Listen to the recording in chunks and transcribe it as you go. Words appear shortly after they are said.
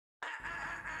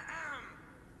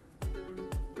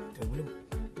belum?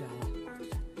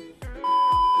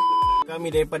 Kami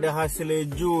daripada Hustler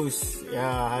Juice.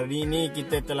 Ya, hari ini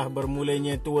kita telah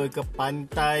bermulanya tour ke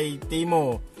Pantai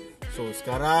Timur. So,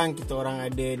 sekarang kita orang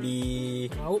ada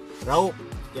di Raub.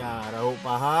 Ya, Raub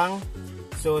Pahang.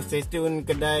 So, stay tune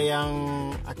kedai yang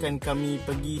akan kami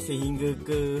pergi sehingga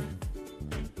ke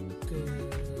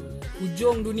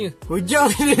hujung dunia. Hujung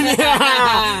dunia.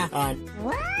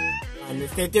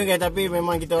 Stay tune guys, tapi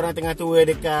memang kita orang tengah tour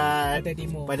dekat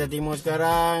Pantai Timur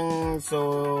sekarang. So,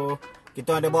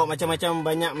 kita ada bawa macam-macam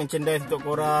banyak merchandise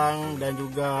untuk korang dan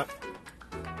juga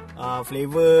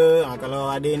flavor. Kalau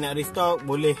ada yang nak restock,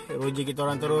 boleh rojak kita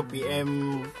orang terus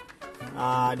PM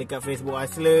dekat Facebook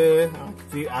Hustler,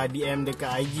 DM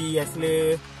dekat IG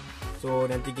Hustler.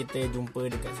 So nanti kita jumpa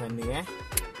dekat sana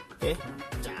Okay.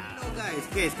 Ciao guys.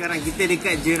 Okay, sekarang kita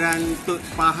dekat Jerantut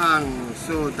Pahang.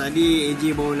 So tadi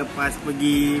AJ baru lepas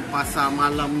pergi pasar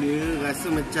malam dia, rasa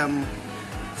macam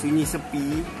sunyi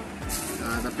sepi.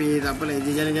 Tapi tak apalah, AJ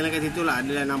jalan-jalan kat situ lah.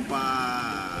 Adalah nampak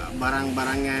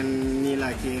barang-barangan ni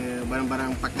lah, kira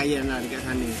barang-barang pakaian lah dekat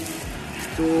sana.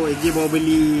 So AJ bawa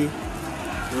beli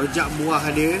rojak buah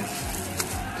dia.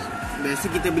 Biasa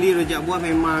kita beli rojak buah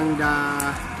memang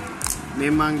dah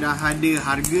ada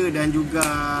harga dan juga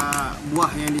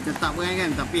buah yang ditetapkan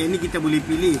kan. Tapi yang ni kita boleh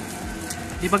pilih.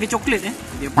 Dia pakai coklat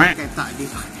Dia pakai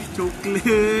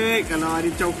coklat. Kalau ada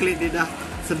coklat dia dah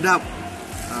sedap.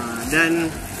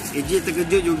 Dan AJ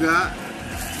terkejut juga,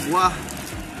 buah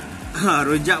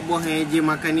rojak buah yang AJ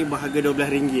makan ni berharga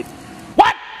RM12.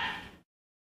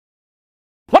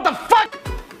 What the fuck?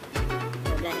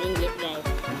 RM12 guys.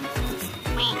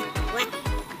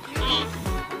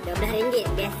 RM12.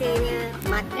 Biasanya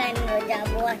makan rojak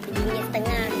buah RM3.50,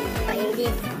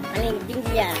 RM4 paling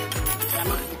tinggi lah.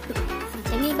 Alamak.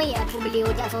 Macam ni baik aku beli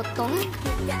rojak sotong.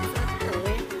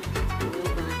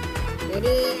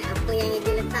 Jadi apa yang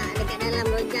dia letak dekat dalam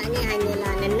rojak ni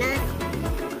hanyalah nanas,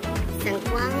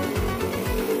 sangkuang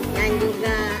dan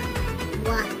juga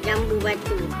buah jambu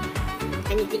batu.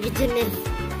 Hanya 3 jenis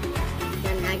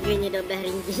dan harganya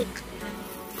RM12.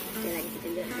 Okey lah, kita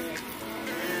tunjuk dia.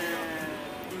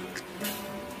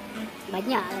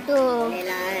 Banyak lah tu. Boleh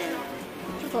lah kan.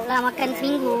 Cukup lah makan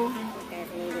seminggu.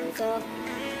 So,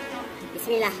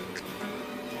 bismillah.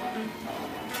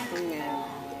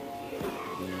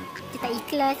 Kita tak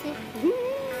ikhlas je.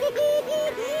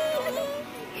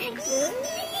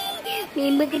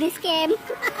 Member kena scam.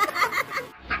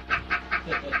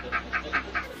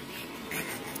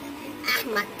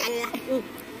 Makanlah.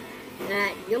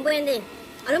 Jumpa nanti.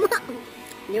 Alamak.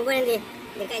 Jumpa nanti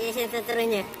dekat junction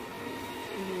seterusnya.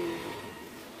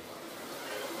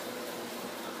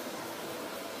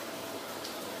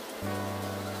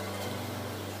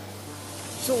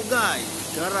 So guys,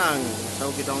 sekarang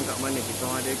tahu kita orang kat mana? Kita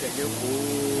orang ada kat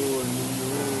Jepun.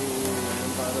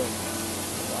 Nampak tu?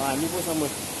 Ni pun sama.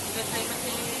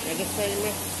 Ada style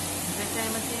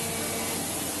masing.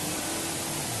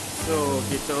 So,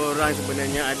 kita orang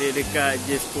sebenarnya ada dekat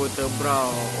Jesco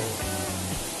Tebrau.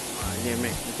 Ni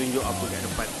Mac, tunjuk apa kat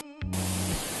depan.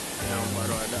 Nampak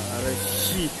tu ada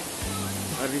RmXX,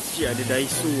 ada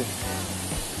Daiso.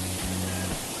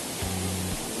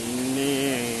 Ini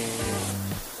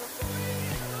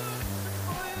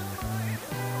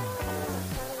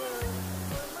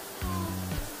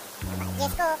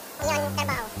Jesco Neon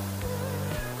Terbau.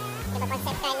 Dia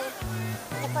berkonsepkan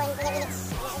Jepun punya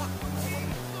village.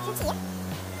 Kimchi ya?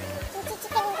 Kimchi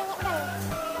chicken punya udon.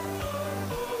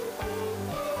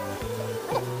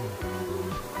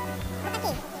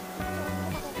 Butake.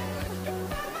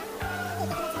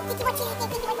 Tiki mochi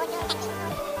kaki.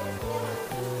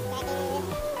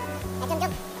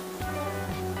 Jom.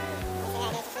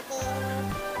 Ada susuki.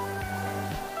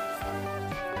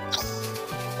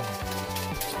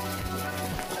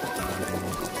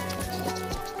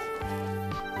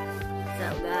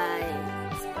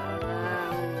 Guys,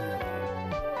 sekarang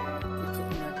kita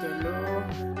mata dulu.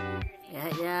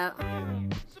 Ya.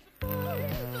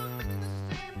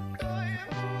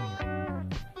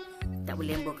 Tak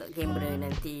boleh buka kamera,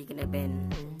 nanti kena ban.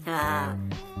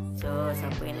 So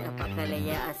siapa yang nak dapatkan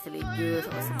layak asli je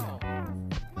sama-sama,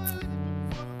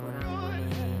 korang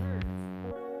boleh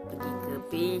pergi ke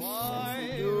page asli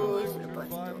juice. Lepas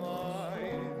tu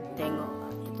tengok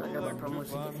kita ada buat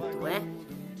promosi kat situ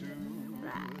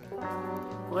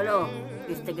follow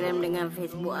Instagram dengan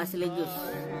Facebook Asli Jus.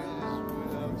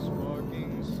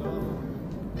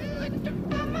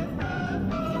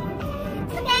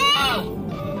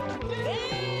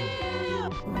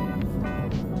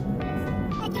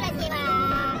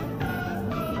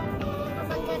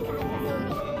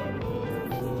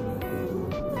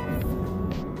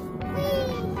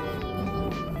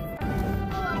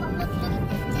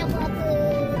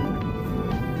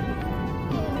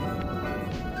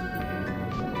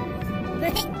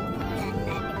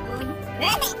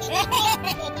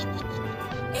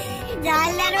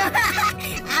 Giler.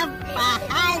 Apa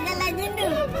hal dalam jendu?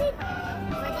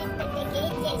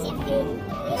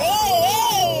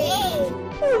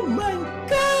 Oh my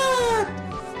god!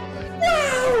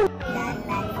 Wow!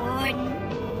 Dalam pun.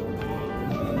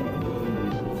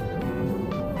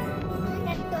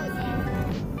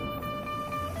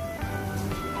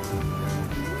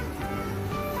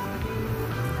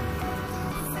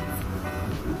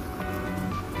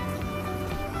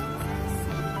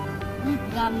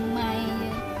 Ramai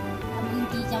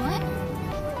berhenti macam mana?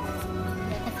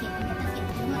 Dah takik.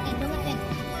 Dongat kan?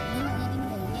 Dongat jadi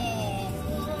benda. Yes.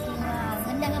 Wah,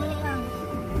 rendang balik bang.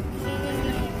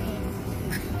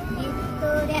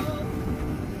 Itu dia.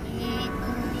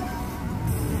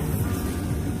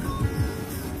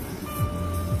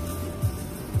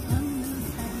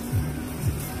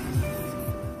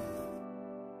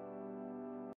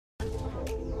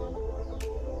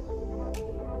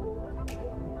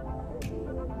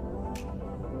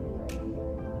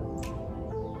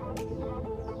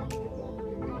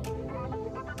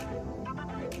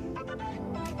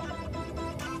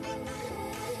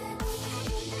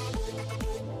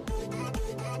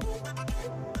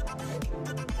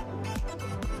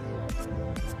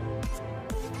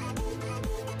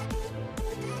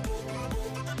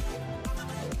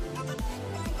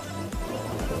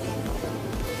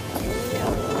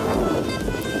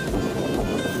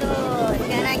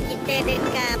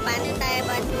 Dekat pantai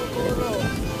Batu Buruk.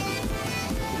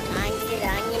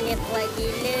 Angin dia kuat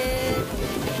gila.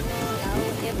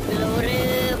 Laut dia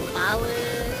gelora, power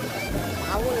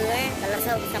Kalau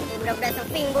siapa budak-budak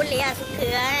surfing boleh lah, suka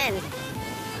kan.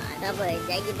 Tak apa,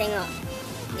 jap kita tengok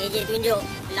DJ tunjuk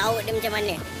laut dia macam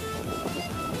mana.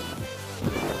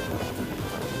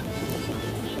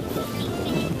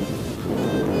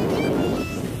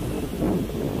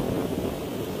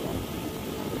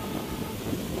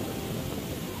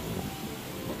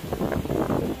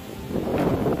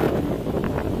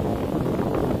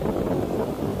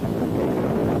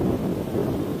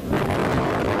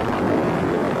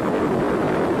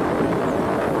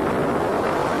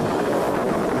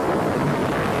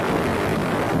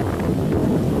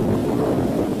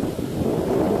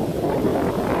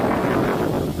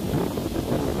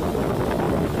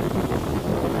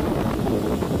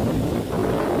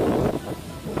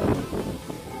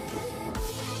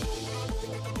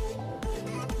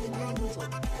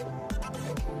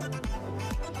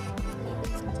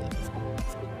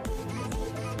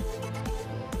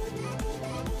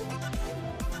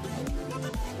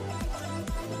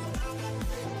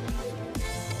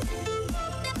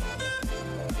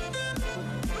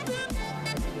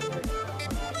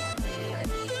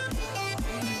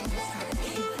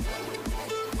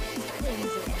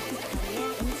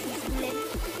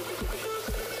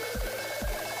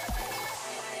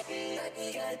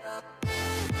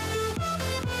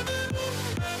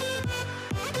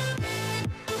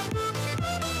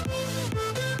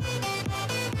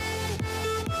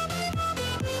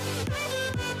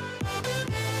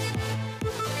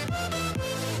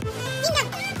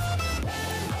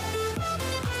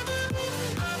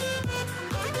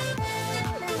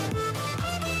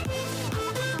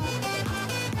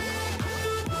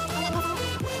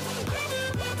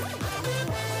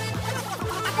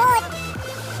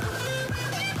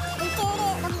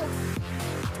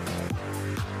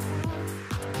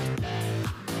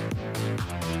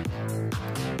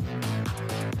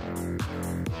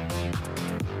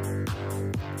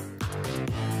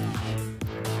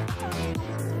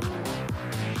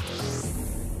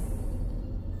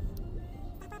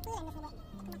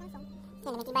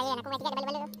 Ni bayar aku mati ada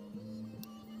balik-balik tu.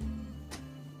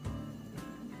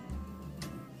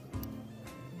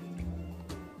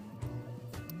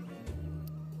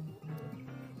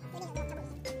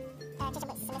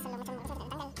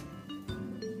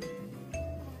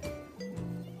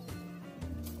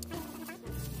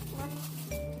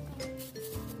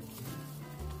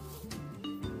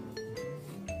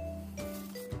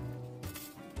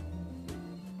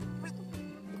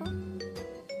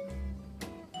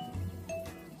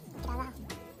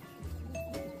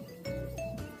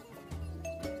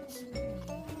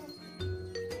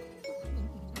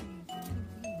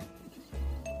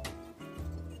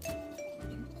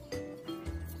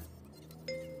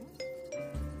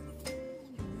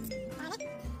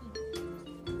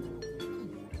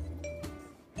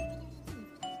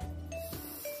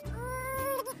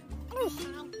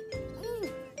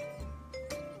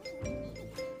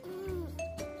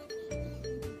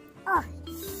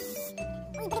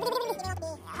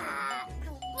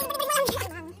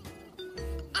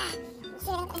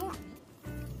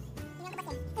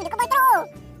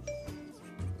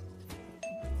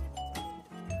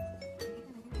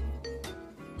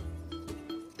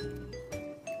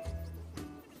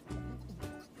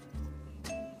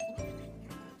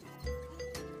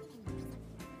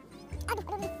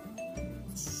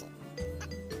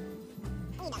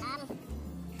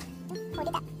 Oh,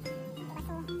 dia tak.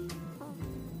 Basuh.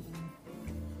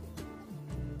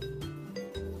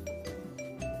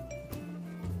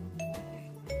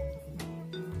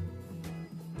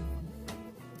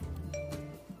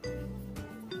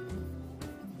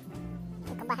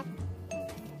 Kebah.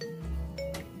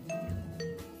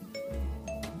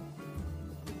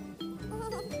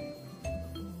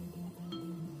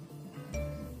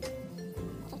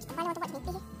 Kita malu untuk buat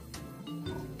sedikit je.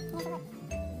 Ini sebut.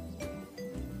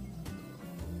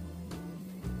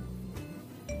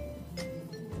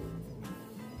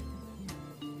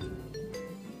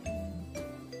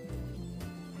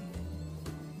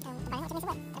 Tebal macam ni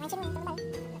sebut. Tak macam ni tebal.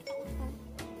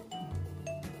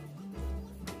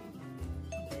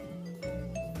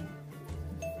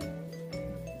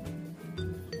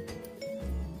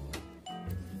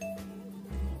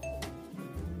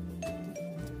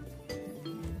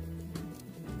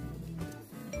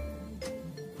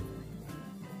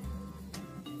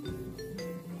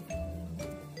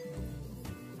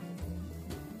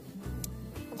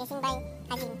 Dressing by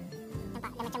Azim.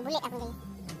 Nampak dah macam bulat aku ni.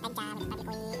 Lancar macam tablet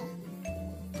kuih ni.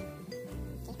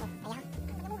 Okey, ayah.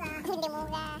 Benda murah. Benda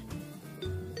murah.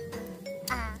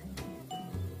 Ah.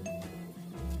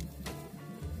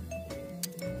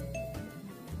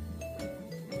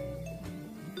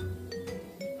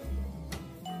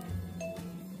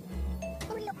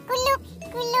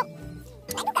 Kulup.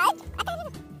 Nak buka atas ni.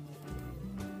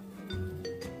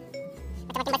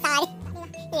 Macam-macam besar ni.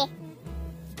 Ya.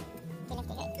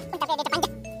 Tapi dia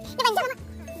terpanjang. Dia panjang amat.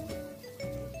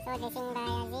 So dressing by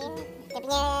Azim. Dia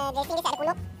punya dressing dia tak ada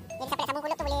kulup. Jadi siapa nak sambung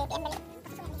kulup tu boleh PM balik.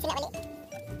 Silap balik.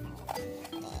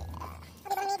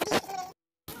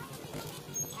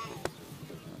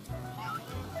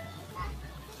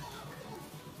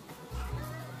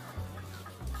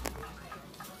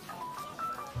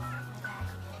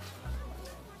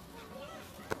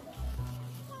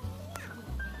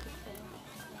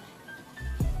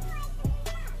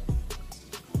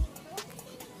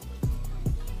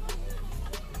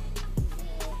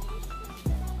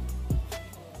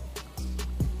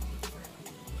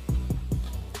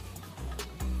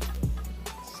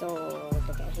 So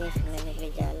dekat sini sebenarnya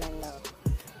boleh jalan tau.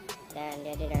 Dan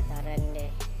dia ada dataran dia.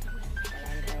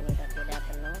 Jalan ni tapi dah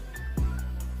penuh.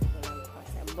 Nampak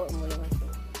sabuk mula masuk.